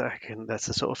 because I reckon that's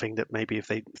the sort of thing that maybe if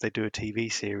they do a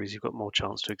TV series, you've got more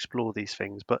chance to explore these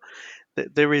things. But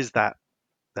there is that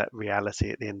reality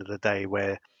at the end of the day,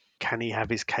 where can he have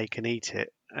his cake and eat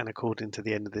it? And according to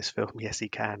the end of this film, yes, he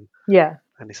can. Yeah.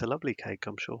 And it's a lovely cake,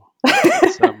 I'm sure.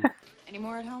 Any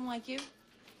more at home like you?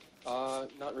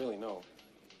 Not really, no.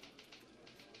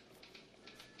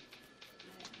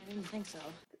 I didn't think so.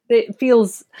 It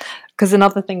feels, because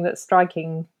another thing that's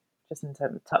striking, just in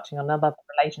terms of touching on another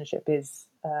relationship, is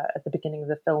at the beginning of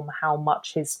the film how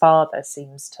much his father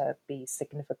seems to be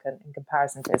significant in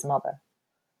comparison to his mother.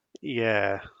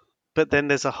 Yeah, but then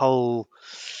there's a whole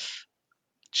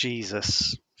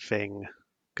Jesus thing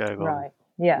going on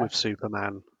with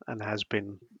Superman, and has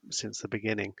been since the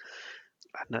beginning,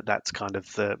 and that's kind of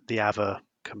the other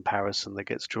comparison that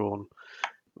gets drawn.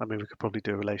 I mean, we could probably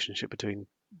do a relationship between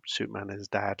Superman and his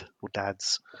dad, or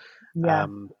dads,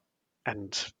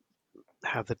 and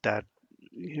how the dad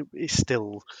is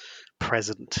still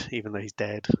present even though he's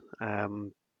dead.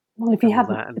 Well, if you had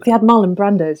Marlon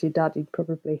Brando as your dad,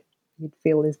 you'd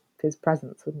feel his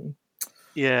presence, wouldn't you?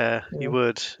 Yeah, you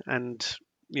would. And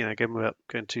again, without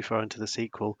going too far into the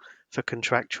sequel, for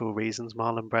contractual reasons,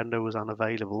 Marlon Brando was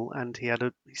unavailable, and he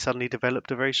suddenly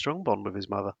developed a very strong bond with his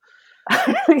mother.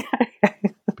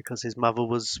 Because his mother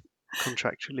was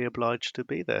contractually obliged to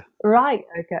be there. Right,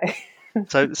 okay.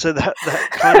 So that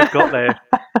kind of got there.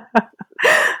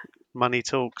 Money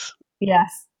talks.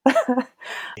 Yes.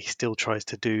 He still tries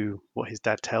to do what his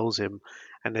dad tells him,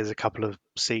 and there's a couple of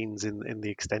scenes in the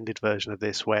extended version of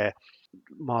this where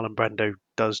Marlon Brando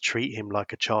does treat him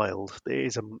like a child. It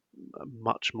is a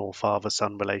much more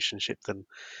father-son relationship than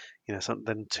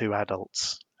than two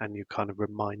adults, and you're kind of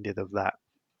reminded of that.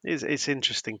 It's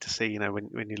interesting to see,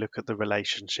 when you look at the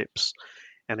relationships,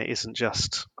 and it isn't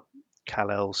just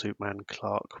Kal-El, Superman,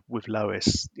 Clark with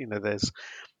Lois. There's,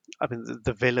 I mean,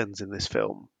 the villains in this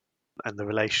film, and the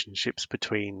relationships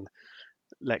between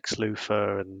Lex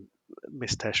Luthor and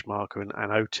Miss Teschmacher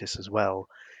and Otis as well.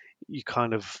 You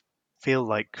kind of feel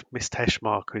like Miss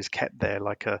Teschmacher is kept there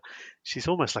she's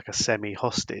almost like a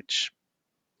semi-hostage.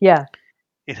 Yeah.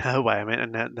 In her way. I mean,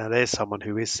 and now there's someone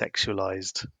who is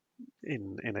sexualized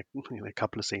in a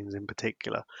couple of scenes in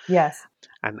particular. Yes.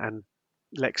 And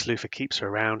Lex Luthor keeps her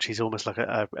around. She's almost like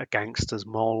a gangster's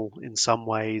mole in some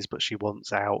ways, but she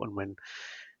wants out. And when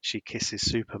she kisses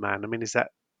Superman, I mean,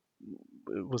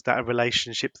 was that a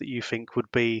relationship that you think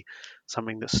would be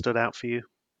something that stood out for you?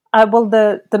 Well,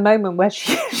 the moment where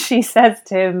she says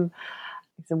to him,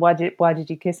 he said, why did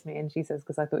you kiss me? And she says,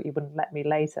 because I thought you wouldn't let me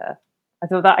later. I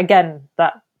thought that, again,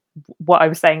 that what I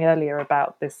was saying earlier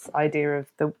about this idea of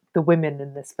the women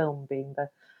in this film being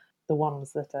the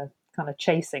ones that are kind of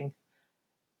chasing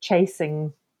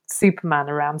Superman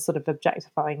around, sort of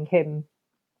objectifying him.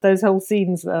 Those whole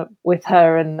scenes with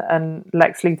her and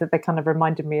Lex Luthor, they kind of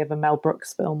reminded me of a Mel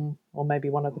Brooks film, or maybe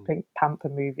one of the Pink Panther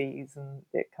movies, and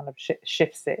it kind of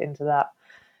shifts it into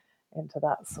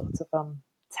that sort of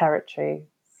territory.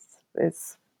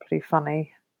 It's pretty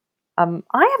funny. I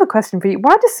have a question for you.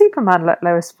 Why does Superman let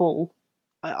Lois fall?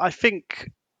 I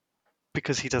think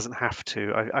because he doesn't have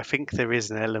to. I think there is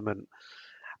an element,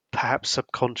 perhaps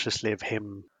subconsciously, of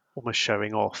him almost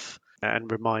showing off.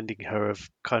 and reminding her of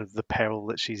kind of the peril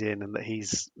that she's in and that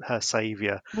he's her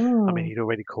savior. I mean, Mm. he'd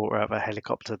already caught her out of a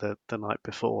helicopter the night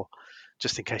before,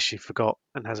 just in case she forgot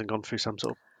and hasn't gone through some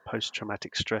sort of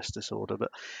post-traumatic stress disorder.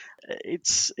 But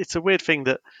it's a weird thing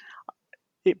that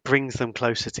it brings them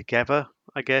closer together,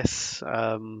 I guess.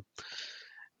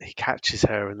 He catches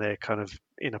her and they're kind of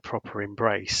in a proper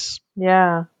embrace,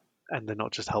 Yeah. and they're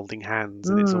not just holding hands,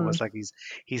 and it's Mm. almost like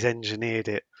he's engineered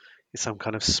it. It's some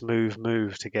kind of smooth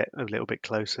move to get a little bit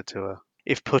closer to her.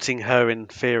 If putting her in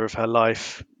fear of her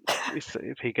life,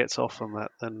 if he gets off on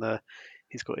that, then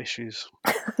he's got issues.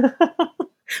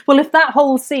 Well, if that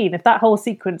whole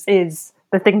sequence is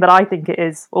the thing that I think it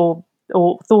is, or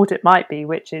thought it might be,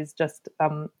 which is just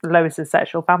Lois's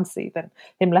sexual fantasy, then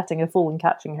him letting her fall and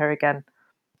catching her again,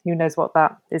 who knows what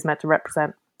that is meant to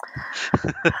represent.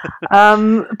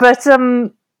 But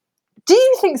do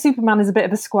you think Superman is a bit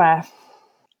of a square?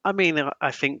 I mean,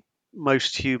 I think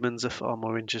most humans are far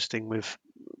more interesting with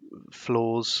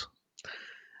flaws.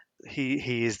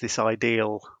 He is this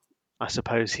ideal. I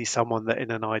suppose he's someone that in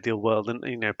an ideal world,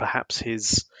 and perhaps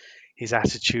his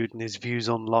attitude and his views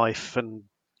on life and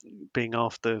being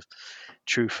after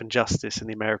truth and justice in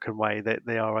the American way, that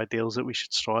they are ideals that we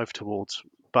should strive towards.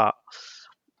 But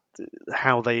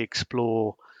how they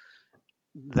explore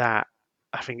that,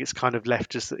 I think it's kind of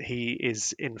left just that he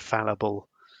is infallible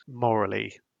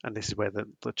morally, and this is where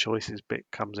the choices bit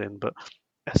comes in. But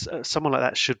someone like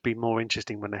that should be more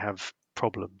interesting when they have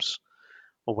problems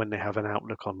or when they have an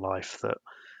outlook on life that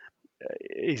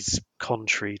is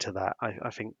contrary to that. I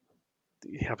think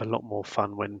you have a lot more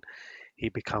fun when he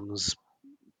becomes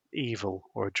evil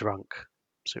or a drunk.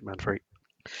 Superman 3.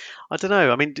 I don't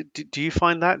know. I mean, do you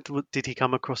find that? Did he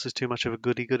come across as too much of a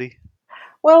goody-goody?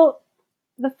 Well,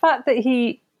 the fact that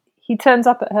he turns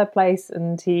up at her place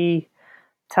and he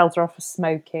tells her off for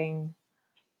smoking,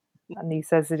 and he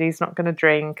says that he's not going to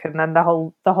drink, and then the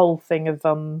whole thing of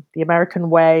the American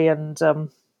way and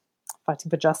fighting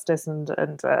for justice, and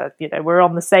we're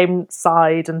on the same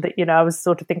side, and that I was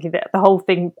sort of thinking that the whole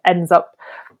thing ends up.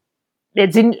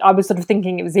 I was sort of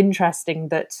thinking it was interesting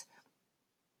that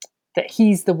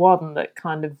he's the one that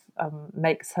kind of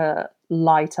makes her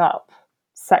light up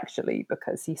sexually,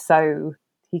 because he's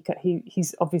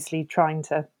obviously trying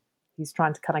to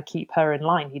kind of keep her in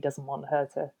line. He doesn't want her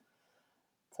to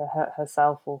hurt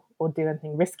herself or do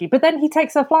anything risky. But then he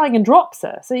takes her flying and drops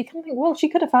her. So you can think, well, she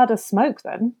could have had a smoke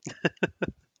then.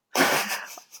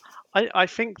 I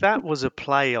think that was a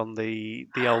play on the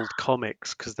old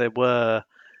comics, because there were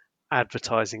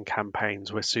advertising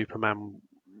campaigns where Superman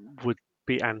would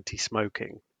be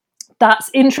anti-smoking.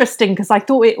 That's interesting, because I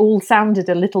thought it all sounded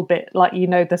a little bit like,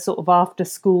 the sort of after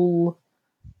school,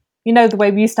 the way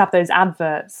we used to have those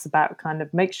adverts about kind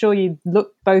of make sure you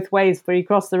look both ways before you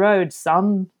cross the road,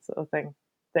 son, sort of thing.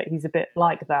 That he's a bit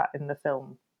like that in the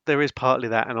film. There is partly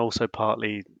that, and also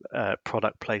partly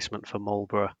product placement for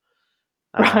Marlboro.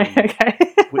 Right, okay.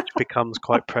 Which becomes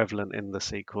quite prevalent in the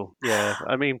sequel. Yeah,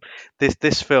 I mean,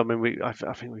 this film, and I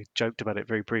think we joked about it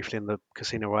very briefly in the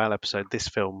Casino Royale episode. This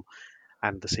film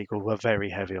and the sequel were very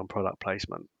heavy on product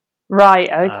placement. Right.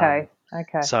 Okay.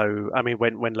 Okay. So, I mean,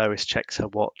 when Lois checks her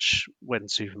watch when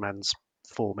Superman's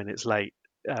 4 minutes late,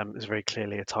 it's very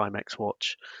clearly a Timex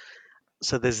watch.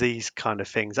 So there's these kind of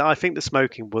things. I think the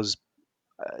smoking was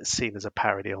seen as a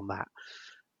parody on that,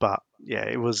 but yeah,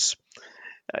 it was.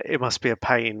 It must be a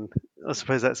pain. I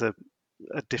suppose that's a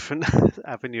different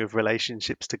avenue of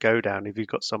relationships to go down if you've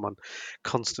got someone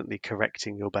constantly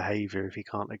correcting your behaviour if he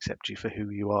can't accept you for who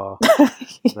you are. Yeah.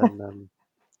 Then,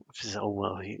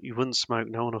 you wouldn't smoke.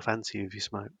 No one will fancy you if you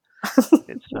smoke.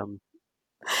 It's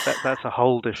that's a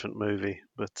whole different movie.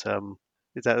 But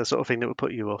is that the sort of thing that would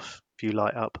put you off if you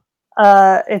light up?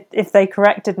 If they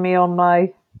corrected me on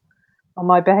my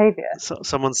behaviour. So,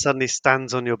 someone suddenly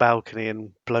stands on your balcony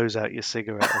and blows out your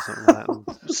cigarette or something like that, and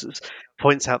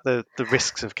points out the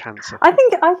risks of cancer. I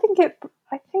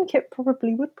think it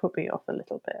probably would put me off a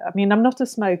little bit. I mean, I'm not a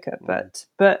smoker, but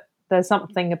there's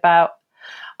something about.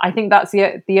 I think that's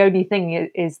the only thing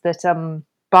is that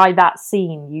by that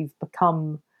scene you've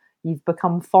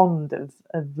become fond of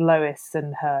Lois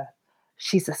and her.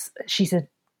 She's a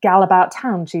gal about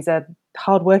town. She's a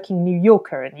hardworking New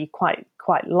Yorker, and you quite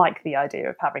like the idea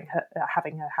of having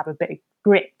her have a bit of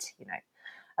grit,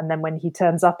 And then when he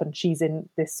turns up and she's in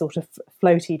this sort of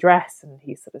floaty dress, and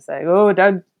he's sort of saying, "Oh,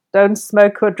 don't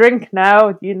smoke or drink now,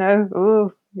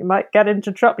 oh, you might get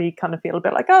into trouble." You kind of feel a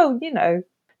bit like, oh,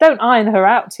 don't iron her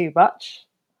out too much.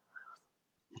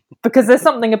 because there's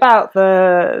something about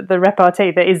the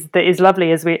repartee that is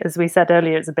lovely, as we said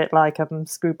earlier. It's a bit like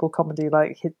screwball comedy,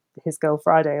 like His Girl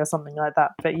Friday or something like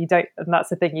that. But you don't, and that's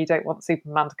the thing, you don't want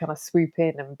Superman to kind of swoop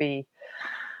in and be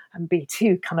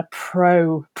too kind of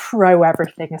pro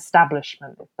everything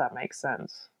establishment, if that makes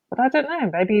sense. But I don't know.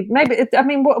 Maybe. I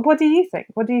mean, what do you think?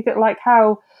 What do you think? Like,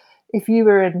 how, if you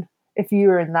were in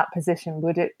that position,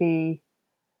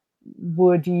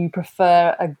 would you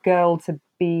prefer a girl to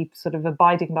be sort of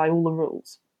abiding by all the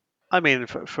rules? I mean,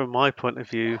 from my point of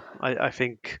view, I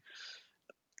think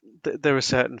there are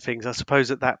certain things. I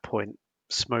suppose at that point,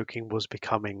 smoking was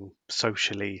becoming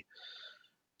socially,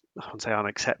 I wouldn't say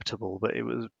unacceptable, but it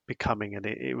was becoming, and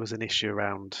it was an issue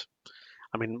around,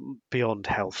 I mean, beyond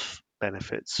health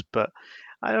benefits. But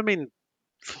I mean,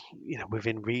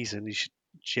 within reason, you should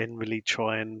generally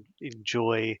try and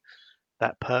enjoy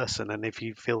that person. And if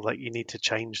you feel like you need to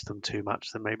change them too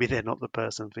much, then maybe they're not the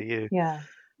person for you. Yeah.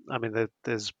 I mean,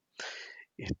 there's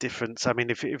difference. I mean,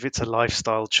 if it's a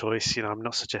lifestyle choice, I'm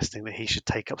not suggesting that he should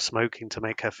take up smoking to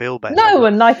make her feel better. No,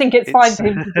 and I think it's fine for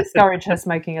him to discourage her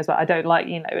smoking as well. I don't like,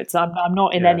 it's. I'm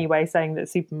not in any way saying that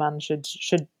Superman should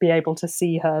be able to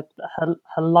see her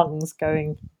lungs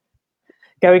going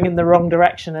in the wrong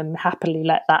direction and happily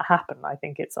let that happen. I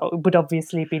think it would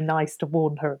obviously be nice to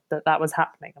warn her that was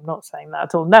happening. I'm not saying that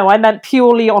at all. No, I meant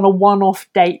purely on a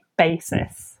one-off date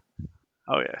basis.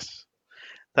 Oh yes.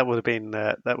 That would have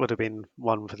been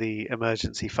one for the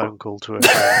emergency phone call to a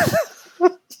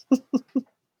friend.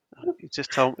 He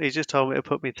just told me to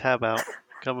put my tab out.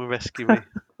 Come and rescue me.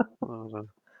 Oh,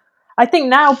 I think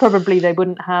now probably they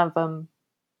wouldn't have.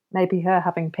 Maybe her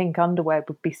having pink underwear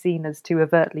would be seen as too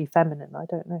overtly feminine. I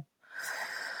don't know.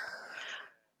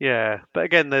 Yeah, but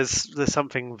again, there's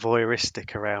something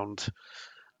voyeuristic around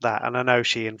that, and I know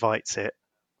she invites it,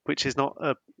 which is not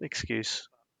an excuse,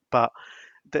 but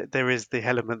there is the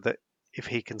element that if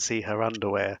he can see her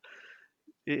underwear,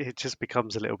 it just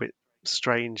becomes a little bit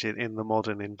strange in the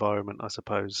modern environment, I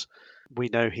suppose. We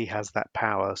know he has that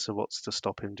power, so what's to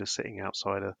stop him just sitting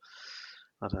outside I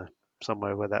don't know,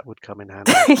 somewhere where that would come in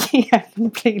handy? Yeah,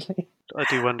 completely. I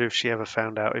do wonder if she ever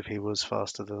found out if he was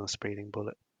faster than a speeding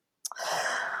bullet.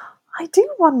 I do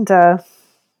wonder.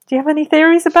 Do you have any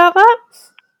theories about that?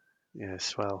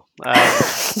 Yes, well,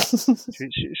 should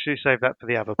we save that for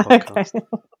the other podcast?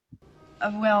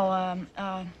 Okay.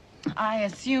 I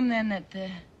assume then that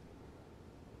the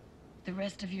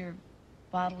rest of your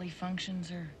bodily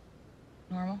functions are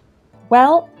normal?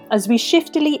 Well, as we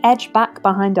shiftily edge back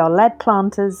behind our lead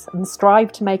planters and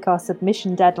strive to make our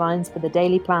submission deadlines for the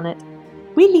Daily Planet,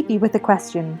 we leave you with a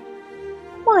question.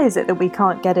 Why is it that we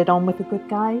can't get it on with the good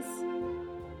guys?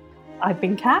 I've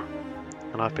been Kat.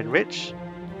 And I've been Rich,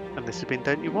 and this has been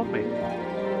Don't You Want Me?